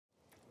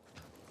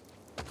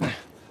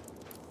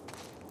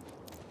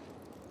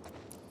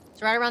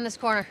It's right around this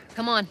corner.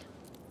 Come on.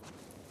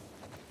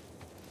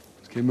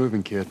 Let's keep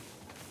moving, kid.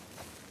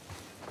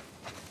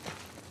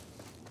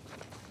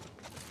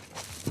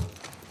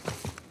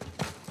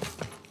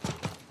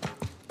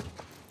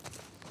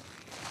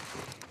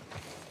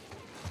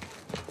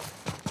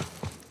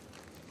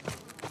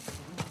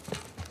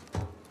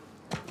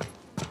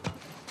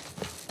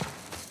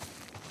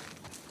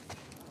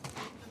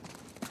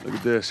 Look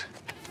at this.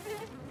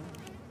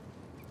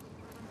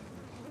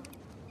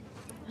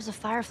 There's a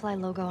Firefly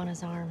logo on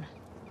his arm.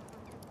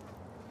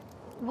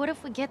 What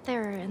if we get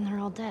there and they're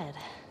all dead?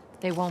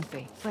 They won't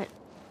be. But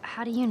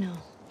how do you know?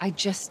 I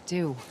just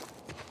do.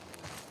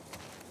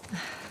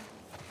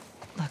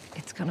 Look,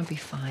 it's gonna be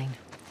fine.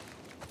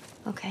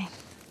 Okay.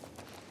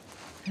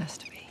 Has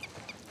to be.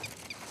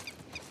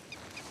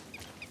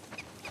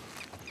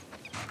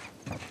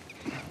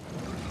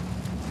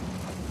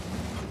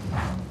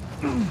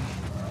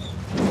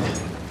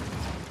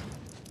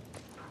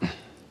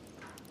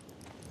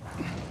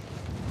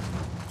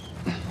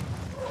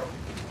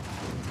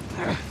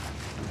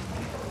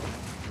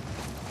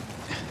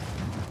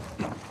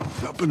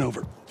 Up and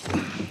over.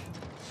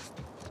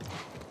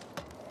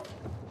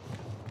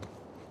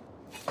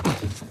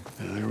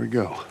 There we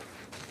go.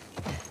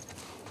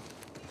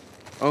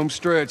 Home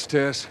stretch,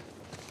 Tess.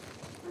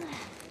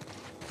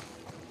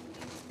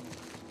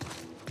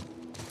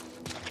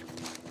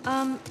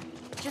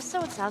 Just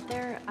so it's out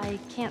there, I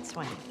can't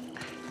swim.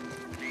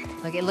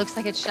 Look, it looks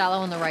like it's shallow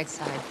on the right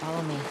side.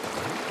 Follow me.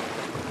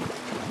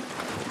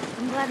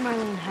 I'm glad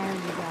Marlene hired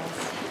you guys.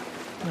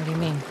 What do you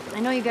mean? I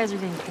know you guys are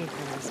getting paid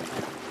for this,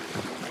 but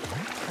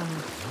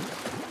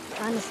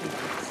honestly,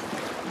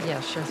 please.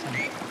 Yeah, sure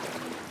thing.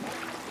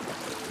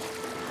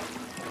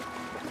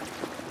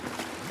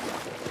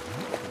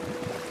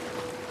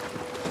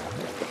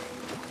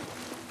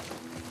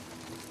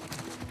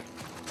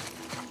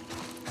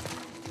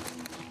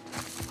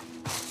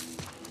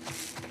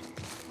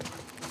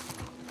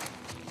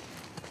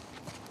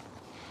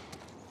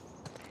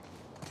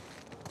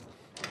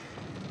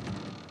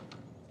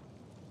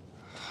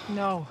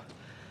 No.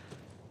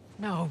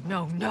 No,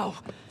 no, no.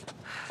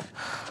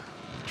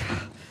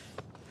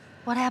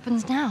 What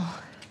happens now?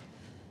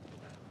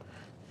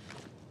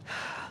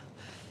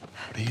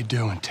 What are you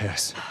doing,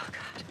 Tess? Oh,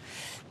 God.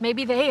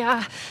 Maybe they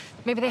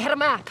had a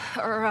map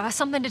or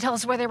something to tell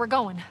us where they were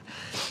going.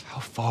 How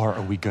far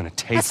are we gonna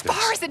take As this?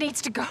 far as it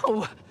needs to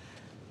go.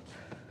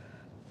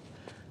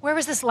 Where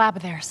was this lab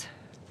of theirs?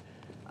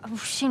 Oh,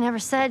 she never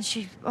said.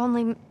 She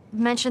only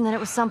mentioned that it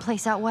was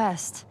someplace out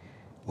west.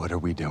 What are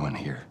we doing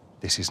here?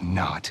 This is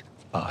not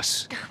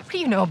us. What do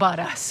you know about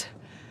us?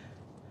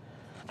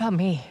 About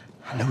me?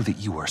 I know that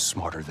you are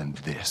smarter than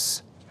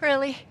this.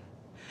 Really?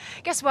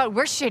 Guess what?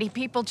 We're shitty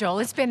people, Joel.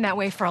 It's been that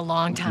way for a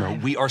long time.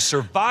 No, we are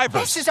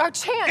survivors. This is our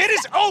chance. It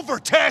is over,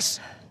 Tess!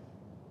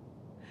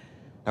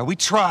 Now, we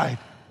tried.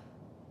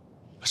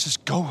 Let's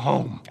just go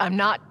home. I'm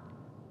not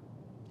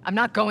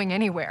going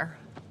anywhere.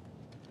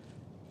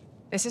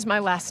 This is my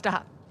last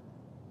stop.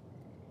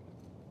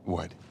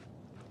 What?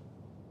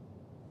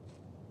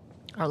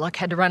 Our luck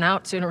had to run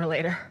out sooner or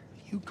later.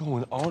 You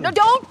going on? No,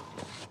 don't!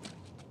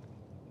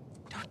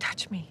 Don't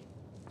touch me.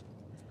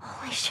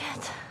 Holy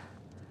shit.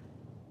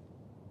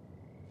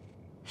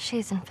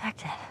 She's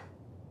infected.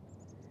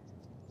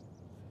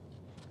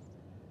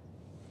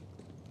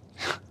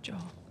 Joel,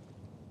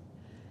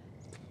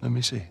 Let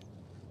me see.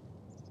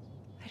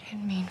 I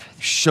didn't mean for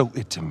this. Show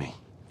it to me.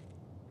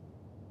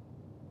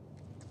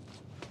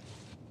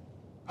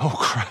 Oh,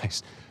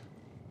 Christ.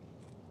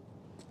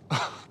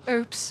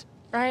 Oops,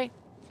 right?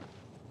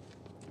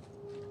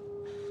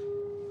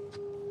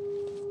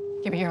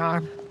 Give me your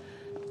arm.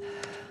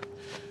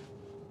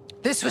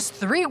 This was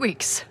 3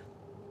 weeks.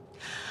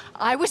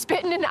 I was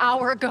bitten an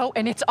hour ago,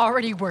 and it's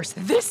already worse.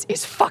 This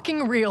is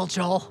fucking real,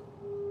 Joel.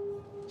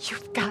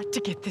 You've got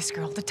to get this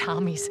girl to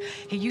Tommy's.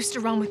 He used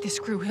to run with this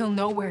crew. He'll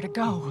know where to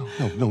go.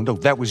 No.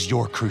 That was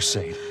your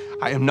crusade.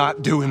 I am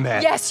not doing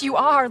that. Yes, you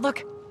are.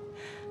 Look,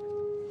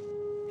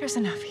 there's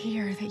enough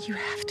here that you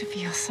have to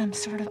feel some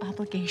sort of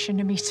obligation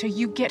to me, so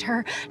you get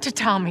her to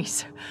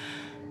Tommy's.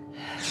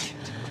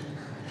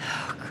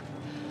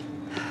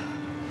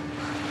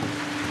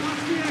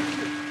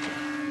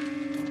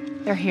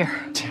 They're here.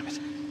 Damn it.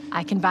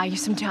 I can buy you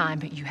some time,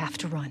 but you have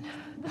to run.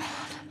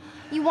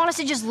 You want us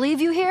to just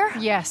leave you here?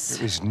 Yes.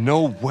 There is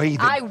no way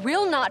that... I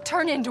will not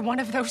turn into one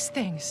of those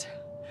things.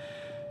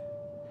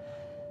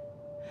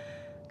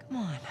 Come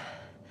on.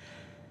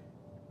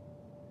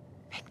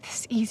 Make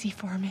this easy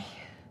for me.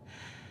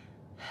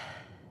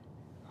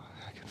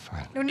 I can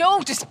find...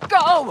 No, just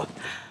go!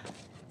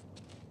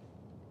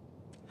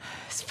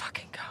 Just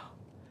fucking go.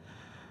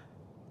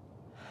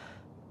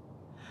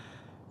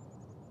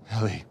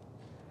 Ellie,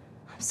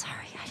 I'm sorry.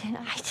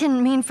 I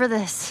didn't mean for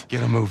this.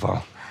 get a move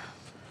on.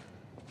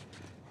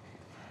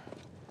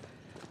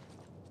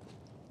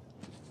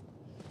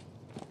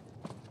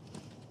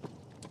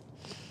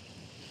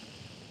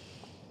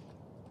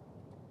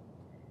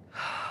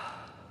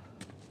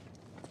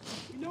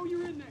 We know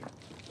you're in there.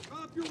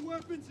 Drop your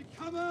weapons and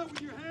come out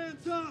with your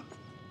hands up.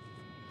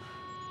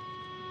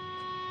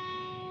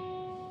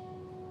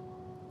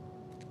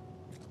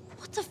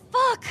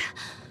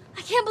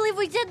 can't believe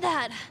we did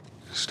that.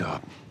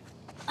 Stop.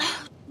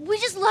 We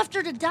just left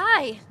her to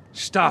die.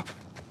 Stop.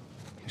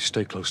 You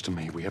stay close to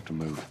me. We have to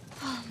move.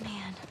 Oh,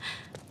 man.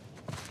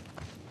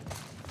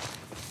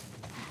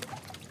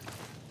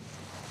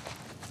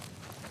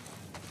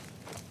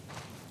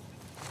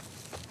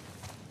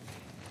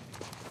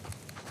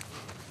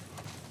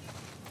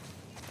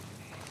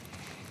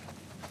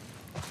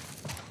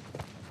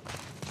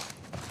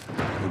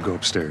 We'll go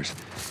upstairs.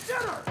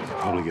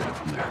 Probably get it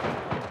from there.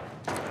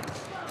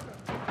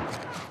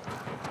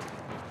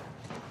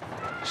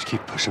 Just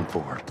keep pushing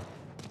forward.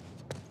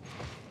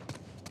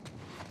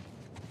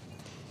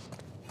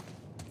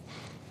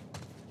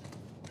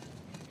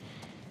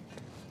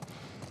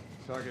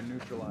 Target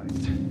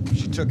neutralized.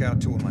 She took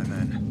out 2 of my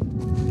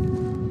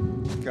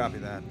men. Copy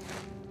that.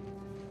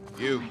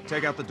 You,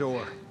 take out the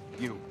door.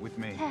 You, with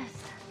me. Yes.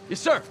 Yes,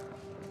 sir.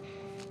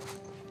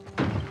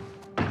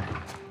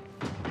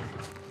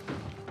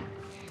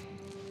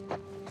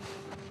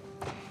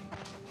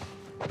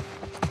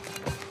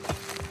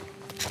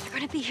 They're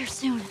gonna be here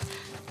soon.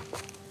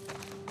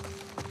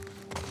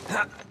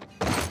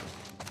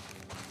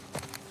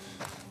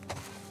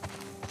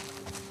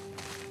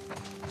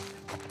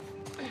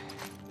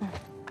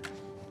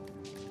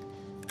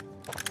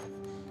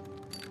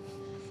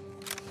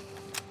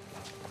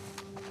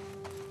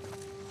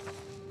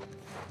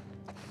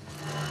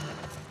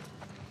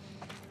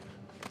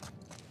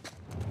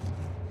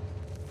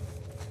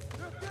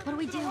 What do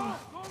we do?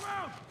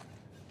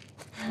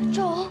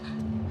 Joel?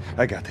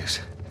 I got this.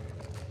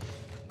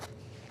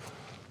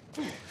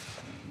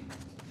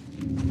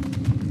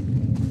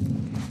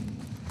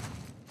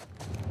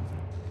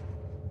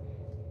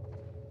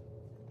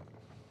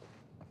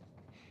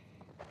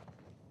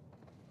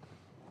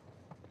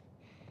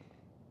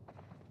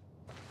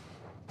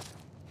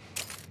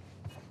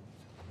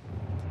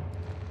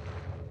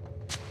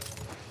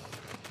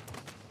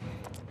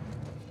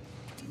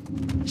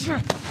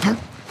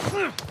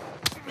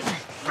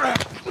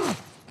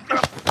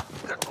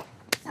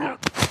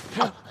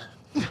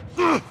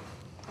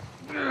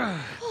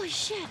 Holy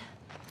shit.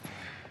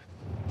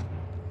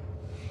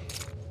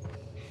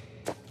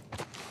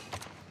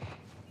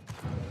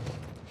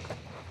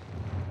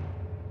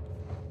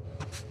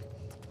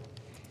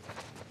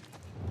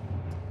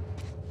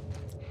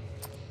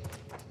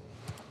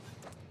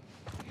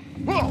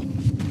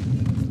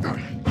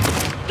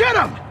 Get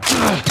him!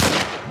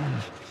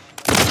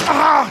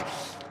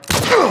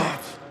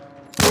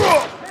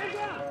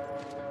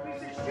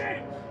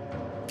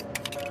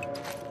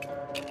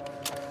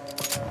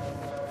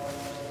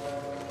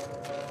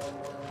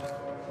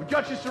 We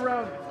got you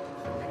surrounded.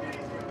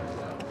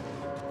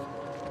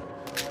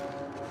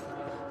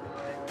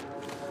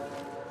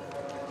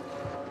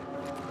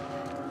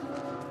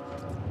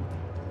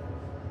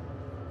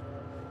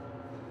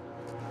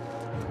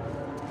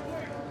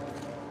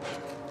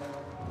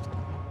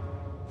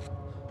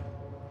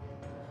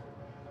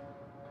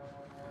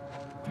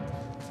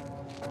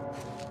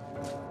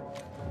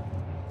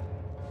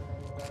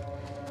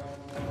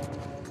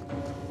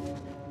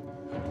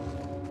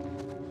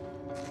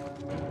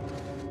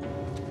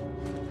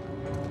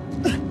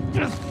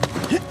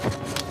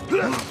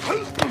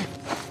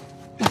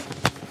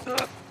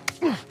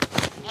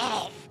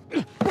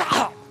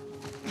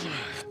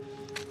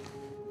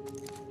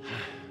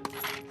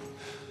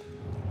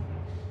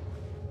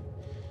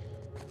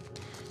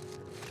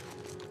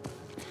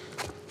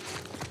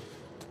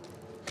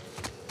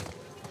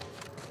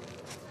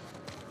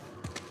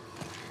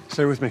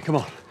 Stay with me, come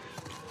on.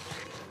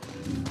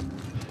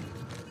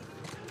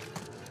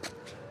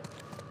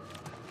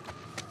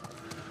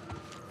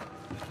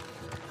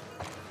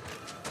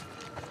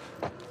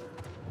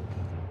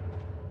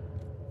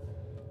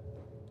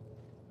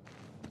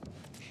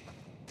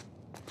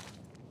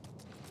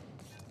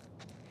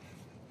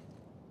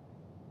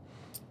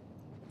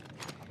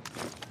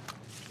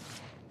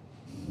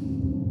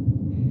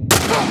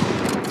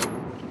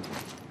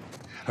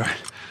 All right,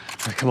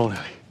 come on,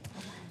 Ellie.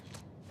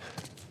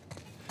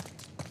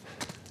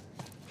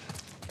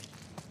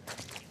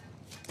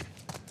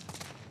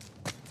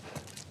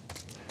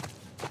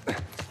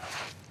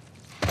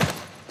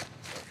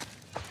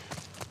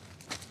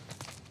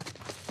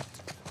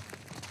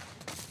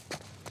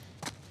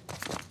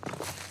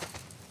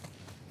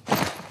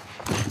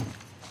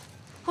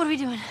 What are we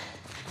doing?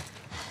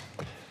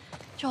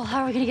 Joel,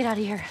 how are we gonna get out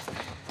of here?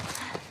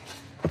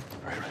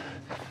 All right,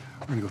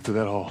 we're gonna go through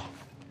that hall.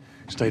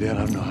 Stay down,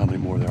 I don't know how many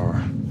more there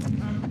are.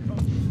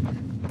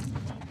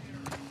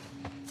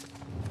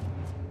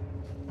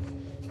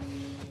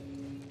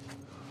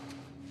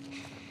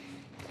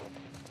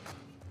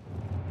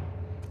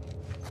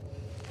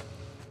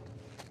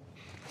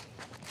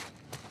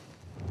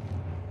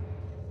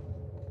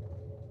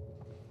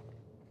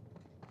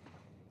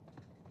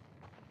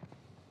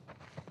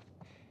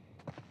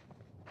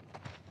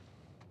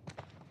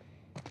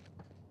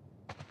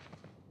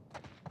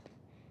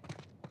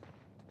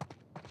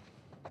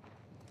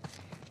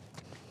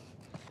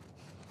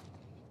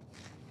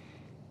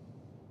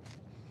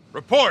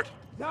 Report!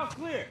 South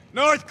clear.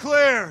 North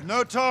clear,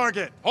 no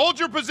target. Hold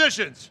your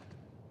positions!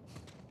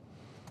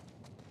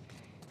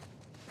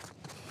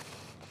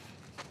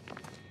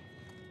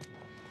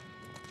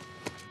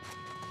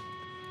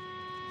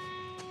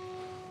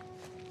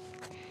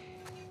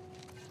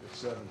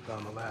 Seven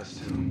found the last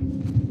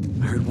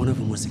two. I heard one of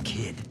them was a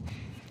kid.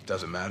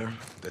 Doesn't matter.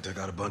 They took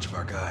out a bunch of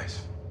our guys.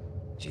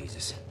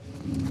 Jesus.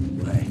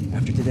 Well, hey,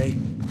 after today,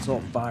 it's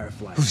all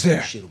Firefly. Who's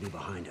there? Shit'll be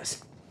behind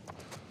us.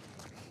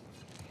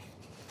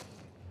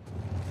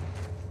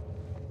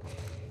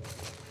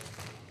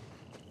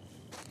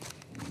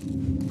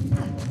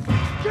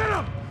 Get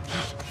him!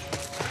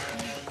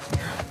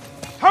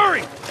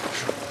 Hurry!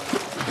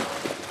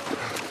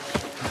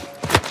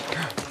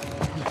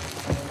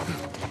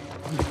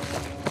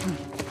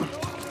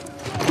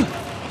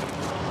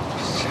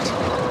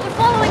 They're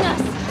following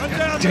us! Run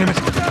down! Damn it.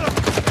 Look at 'em.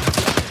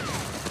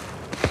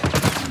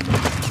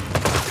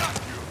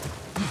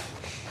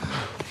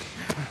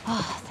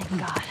 Oh, thank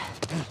God.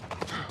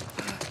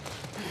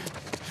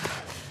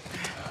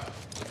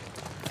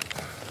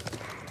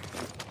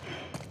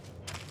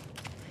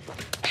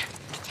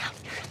 Get down.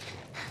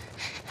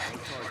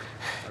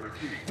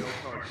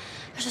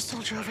 There's a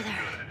soldier over there.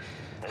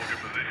 Hold your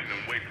position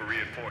and wait for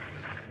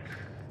reinforcements.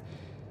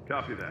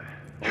 Copy that.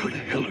 How the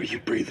hell are you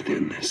breathing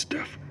in this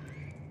stuff?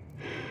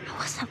 I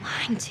wasn't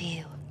lying to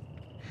you.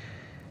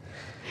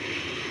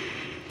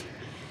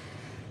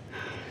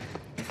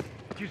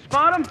 Did you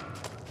spot him?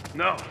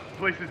 No, the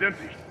place is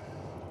empty.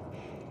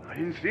 I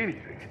didn't see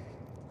anything.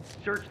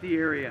 Search the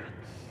area.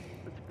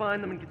 Let's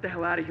find them and get the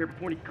hell out of here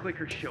before any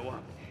clickers show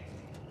up.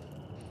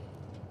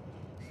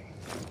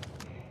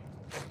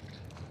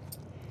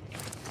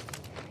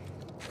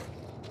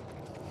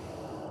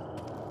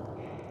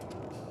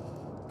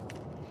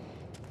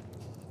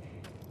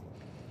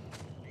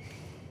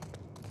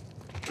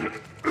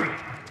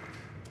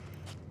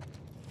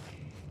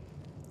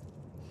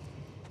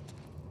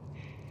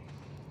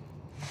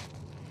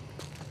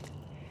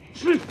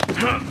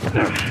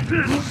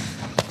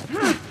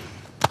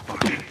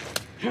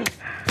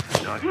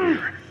 Not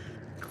here.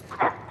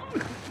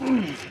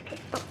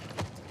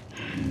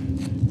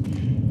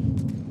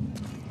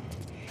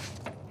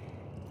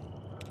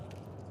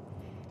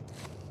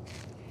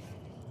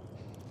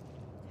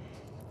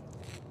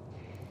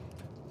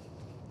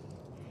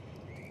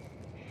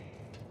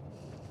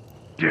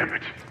 Damn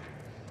it.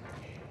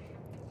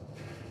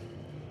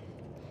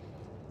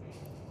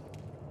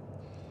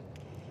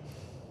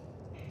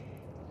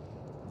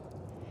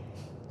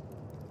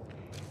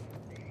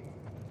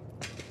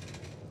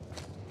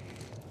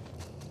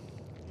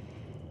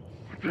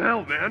 What the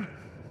hell, man? Man.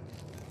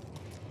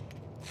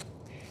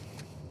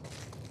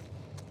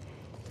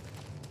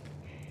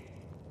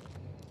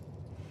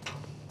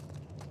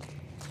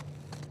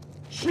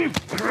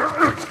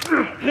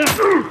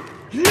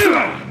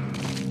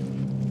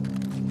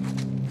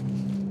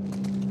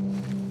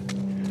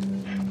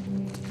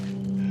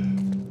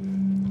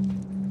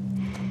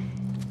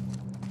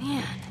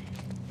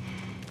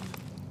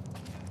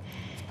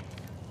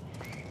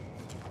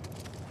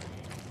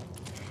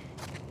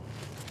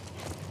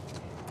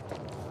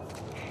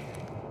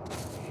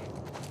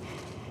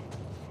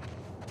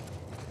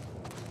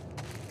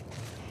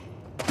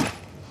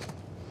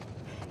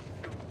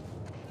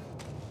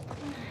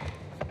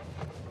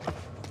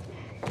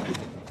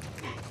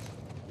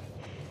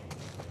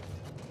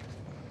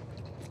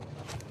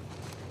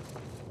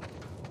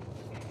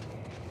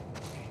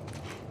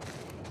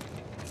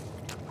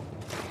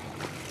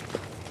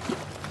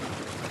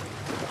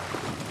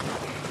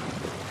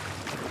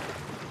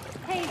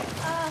 Hey,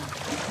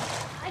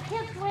 I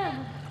can't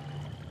swim.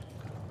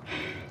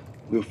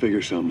 We'll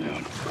figure something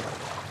out.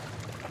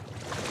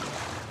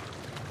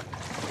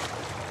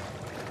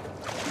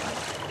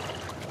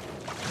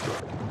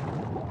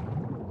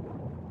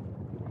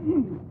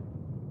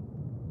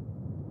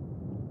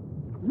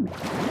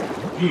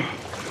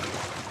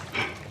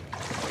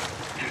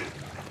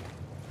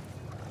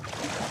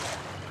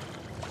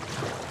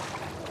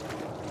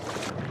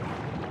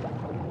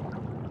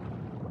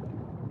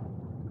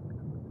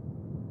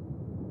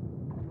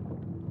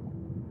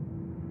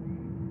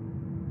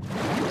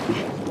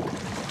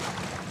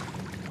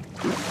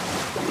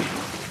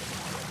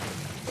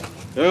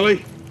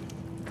 Ellie?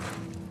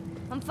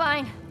 I'm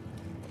fine.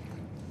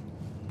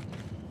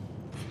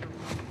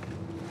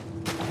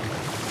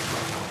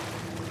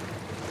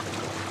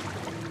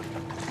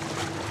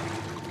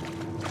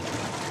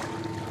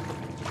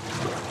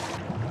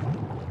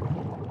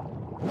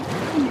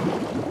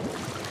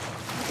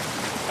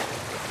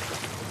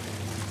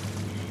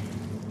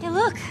 Hey,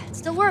 look, it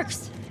still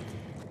works.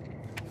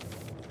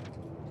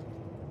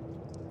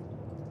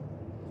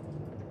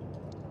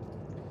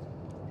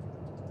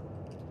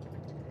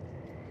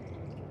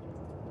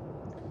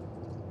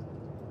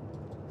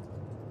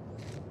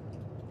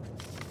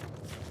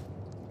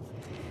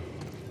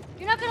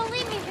 You're not gonna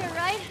leave me here,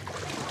 right?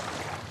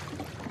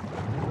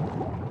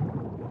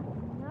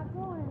 I'm not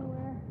going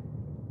anywhere.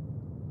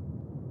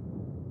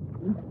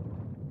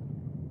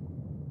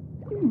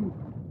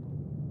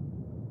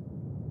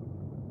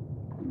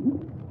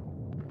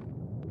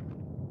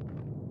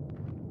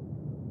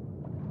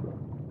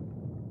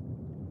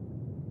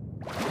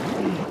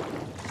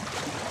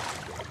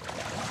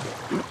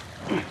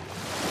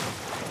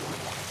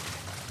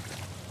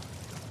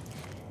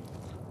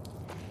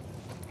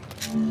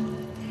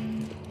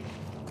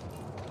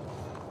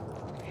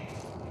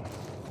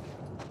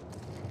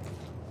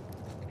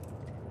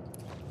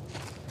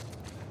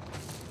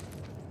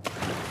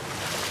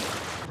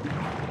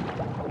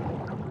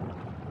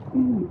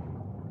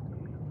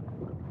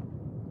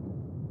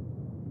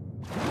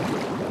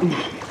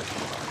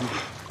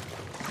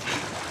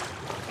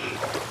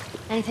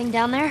 Anything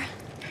down there?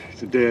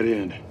 It's a dead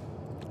end.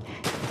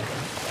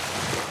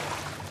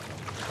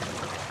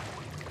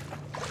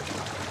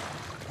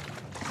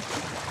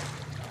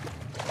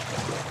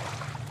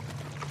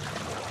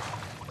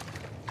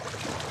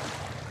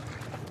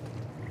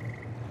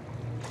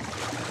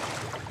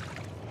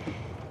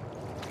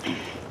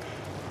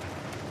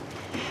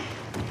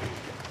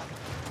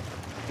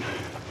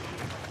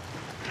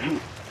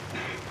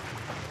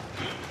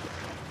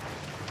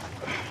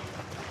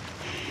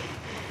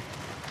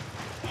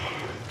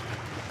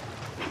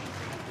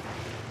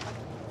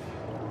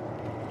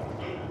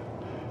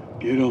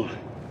 Get on.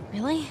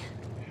 Really?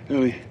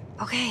 Ellie,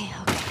 Okay.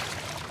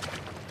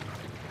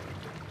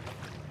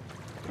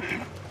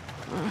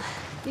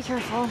 Be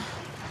careful.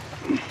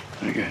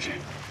 I got you.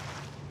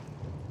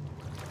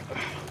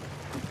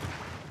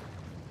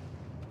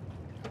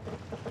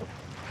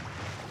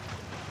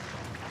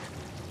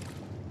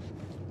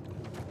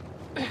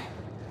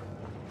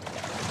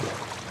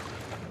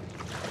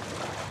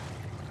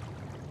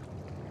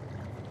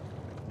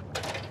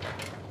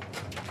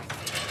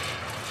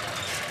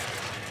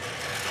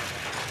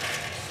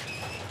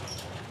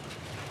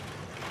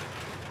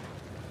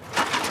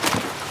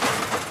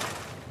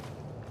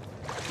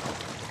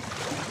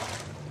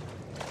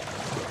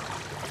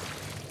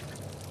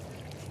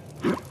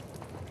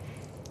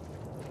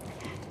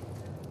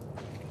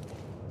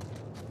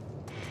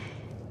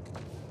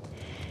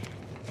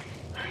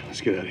 Let's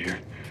get out of here.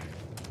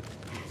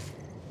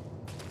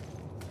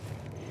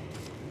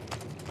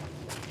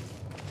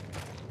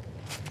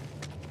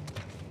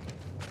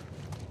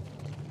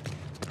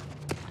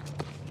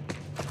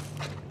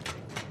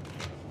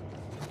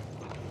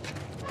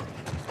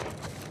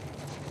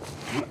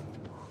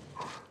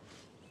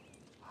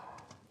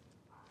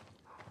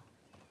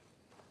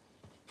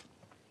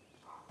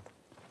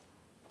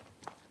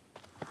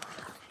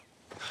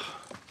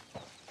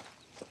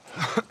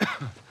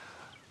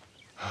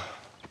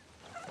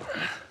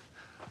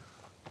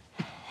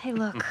 Hey,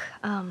 look,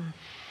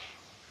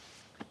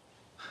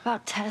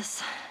 about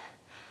Tess.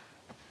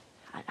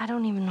 I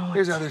don't even know what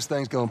Here's how this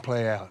thing's gonna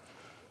play out.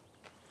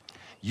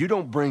 You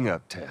don't bring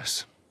up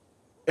Tess.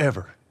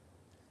 Ever.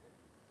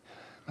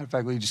 Matter of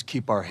fact, we just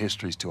keep our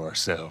histories to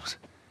ourselves.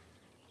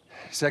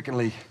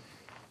 Secondly,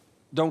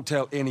 don't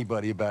tell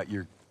anybody about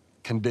your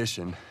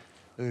condition.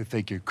 They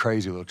think you're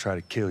crazy, they'll try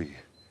to kill you.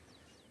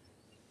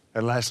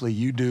 And lastly,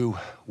 you do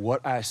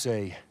what I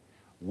say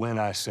when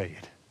I say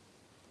it.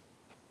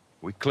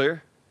 We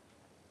clear?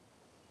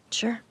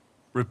 Sure.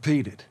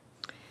 Repeat it.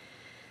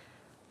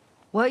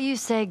 What you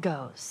say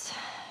goes.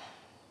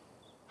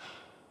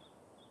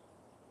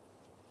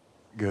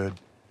 Good.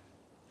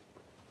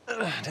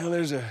 Now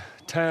there's a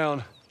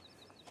town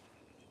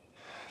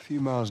a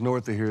few miles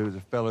north of here. There's a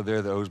fella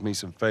there that owes me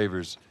some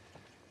favors.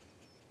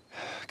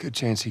 Good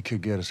chance he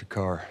could get us a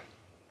car.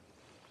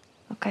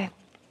 Okay.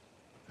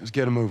 Let's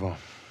get a move on.